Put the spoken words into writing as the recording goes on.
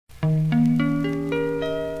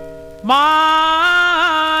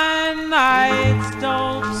My nights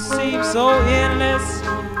don't seem so endless,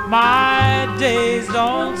 my days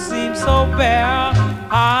don't seem so bare.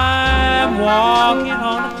 I'm walking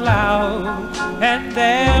on a cloud and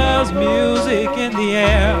there's music in the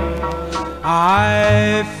air.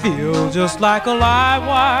 I feel just like a live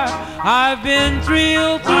wire, I've been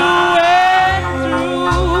thrilled through and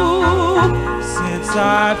through since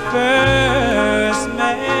I first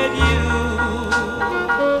met you.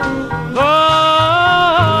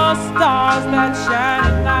 The stars that shine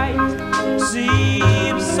at night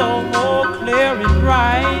seem so more clear and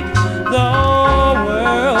bright. The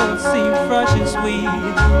world seems fresh and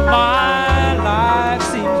sweet, my life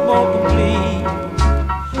seems more complete.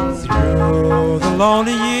 Through the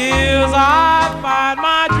lonely years I find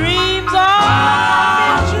my dreams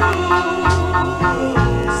are true.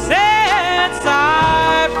 Since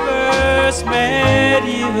I first met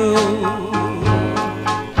you,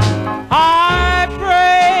 I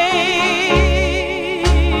pray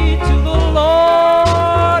to the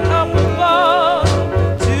Lord up above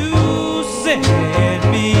to send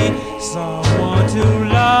me someone to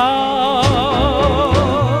love.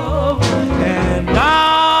 And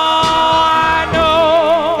now I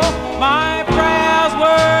know my prayers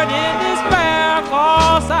weren't in despair,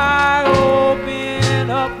 'cause I opened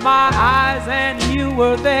up my eyes and you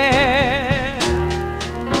were there.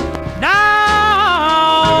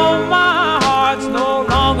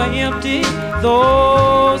 Empty,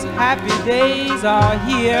 those happy days are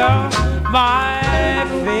here. My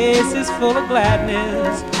face is full of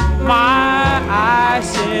gladness, my eyes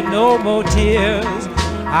shed no more tears.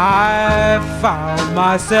 I found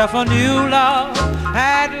myself a new love,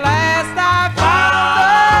 at last I found